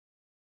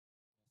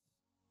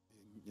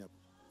Yep.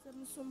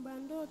 Musumba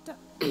ndoota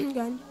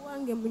nga ndi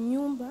wange mu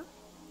nnyumba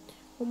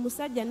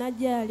omusajja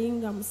najja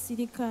yalinga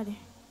musirikale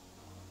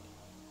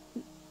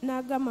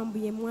n'agamba mbu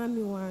ye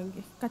mwami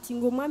wange kati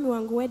ng'omwami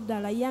wange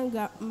w'eddala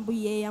yanga mbu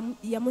ye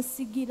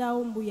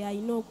yamusigirawo mbu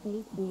yalina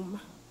okunkuuma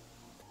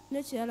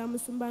n'ekirala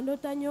musumba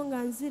ndoota nnyo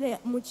nga nzire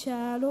mu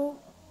kyalo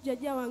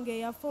jjajja wange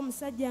yafa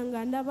omusajja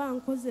nga ndaba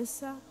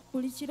nkozesa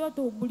buli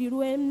kirooto buli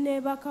lwe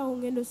neebakawo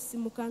ngendo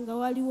sisimuka nga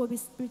waliwo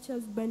bi-spiritual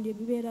husband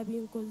ebibeera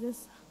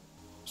binkozesa.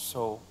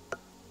 So,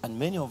 and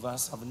many of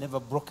us have never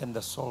broken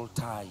the soul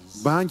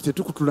ties. Bangi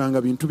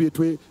tetukutulanga bintu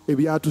byetwe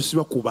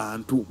ebyatusibwa ku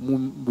bantu mu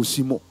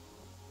busimo.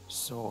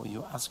 So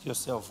you ask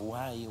yourself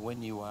why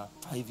when you are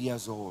 5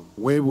 years old.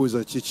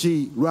 Weebuuza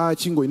kiki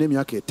lwaki ng'olina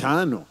emyaka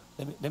 5?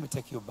 Let me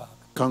take you back.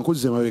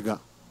 Kankuzze mabega.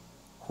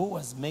 Who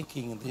was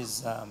making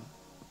these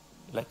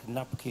like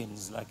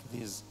napkins like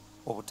this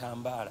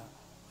obutambala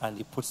and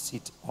he puts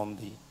it on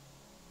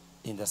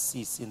in the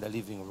seats in the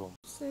living room?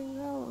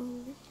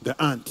 The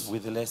aunt.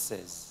 With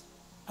laces.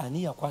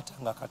 Ani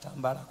yakwatanga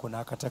akatambala ko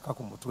n'akateeka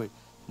ku mutwe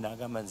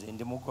n'agamba nze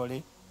ndi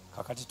mugole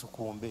kakati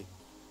tukumbe.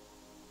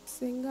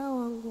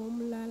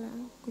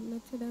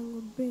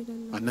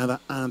 Another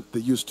aunt they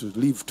used to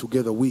live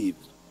together with.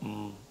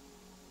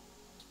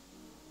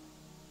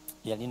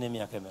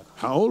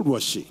 How old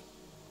was she?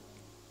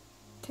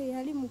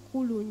 Teyali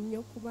mukulu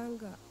nnyo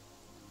kubanga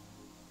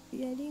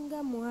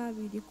yalinga mu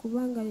abiri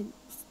kubanga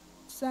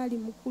saali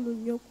mukulu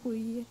nnyo ku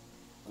ye.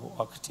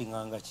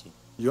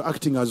 You're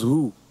acting as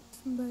who?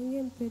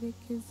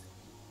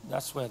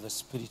 That's where the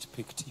spirit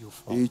picked you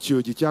from.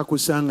 Ekyo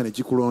kikyakusanga ne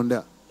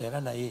kikulonda.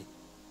 Era naye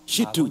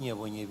she too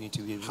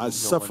has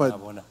suffered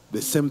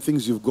the same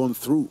things you've gone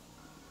through.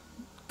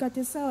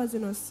 That's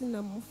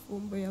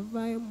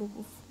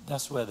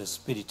where the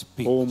spirit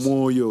picks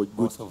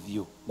both of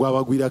you.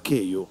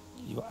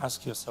 You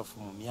ask yourself,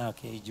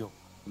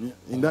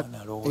 in that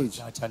age,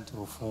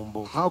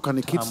 how can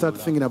a kid start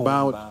thinking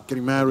about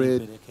getting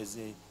married,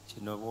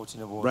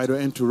 bridal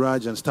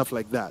entourage and stuff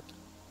like that?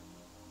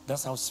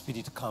 That's how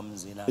spirit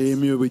comes in us.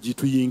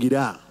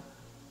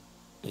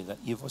 Either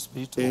evil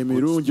spirit or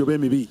good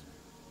spirit.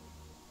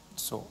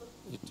 So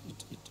it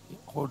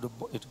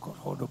got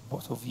hold of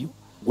both of you.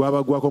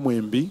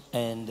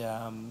 And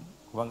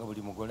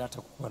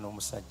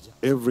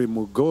every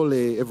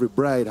mugole, every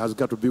bride has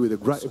got to be with a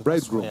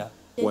bridegroom.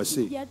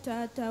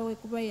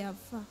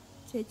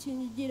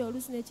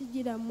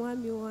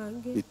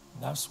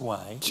 That's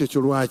why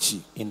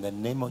in the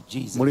name of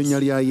Jesus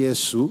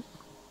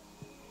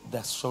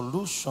the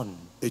solution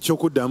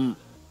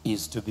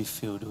is to be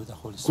filled with the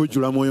Holy Spirit.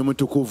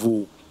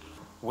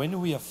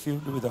 When we are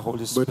filled with the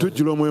Holy Spirit,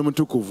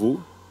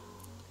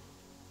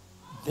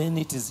 then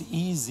it is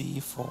easy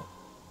for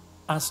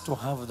us to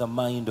have the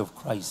mind of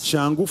Christ.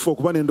 And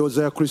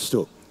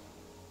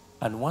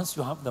once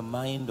you have the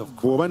mind of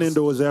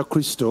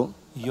Christ,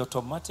 you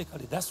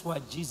automatically, that's why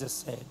Jesus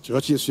said, we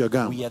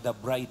are the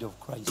bride of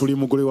Christ.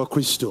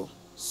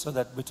 So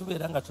that if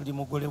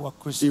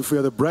we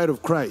are the bride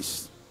of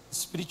Christ,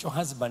 spiritual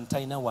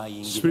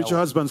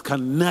husbands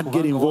cannot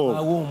get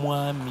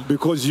involved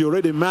because you're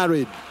already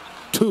married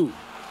too.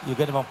 You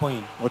get my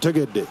point? You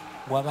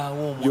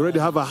already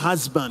have a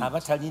husband. So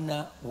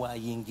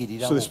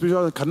the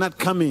spiritual husband cannot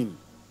come in.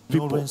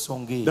 People.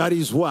 That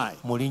is why,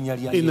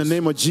 in the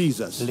name of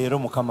Jesus,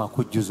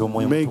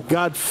 may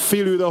God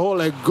fill you with the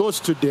Holy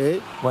Ghost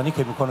today.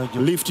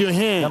 Lift your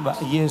hand.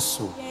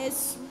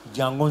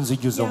 Jangu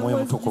nzijuza omwoyo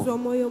mutukuvu.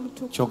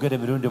 Kyogere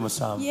emirundi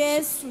 7.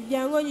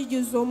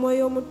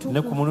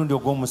 Ne ku mulundi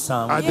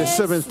ogw'omusanvu. At the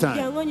 7th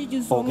time.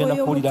 Ogenda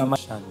kuwulira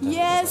amashanda.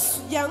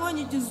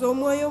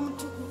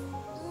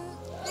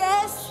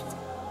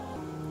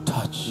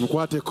 Touch.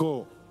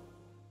 Mukwateko.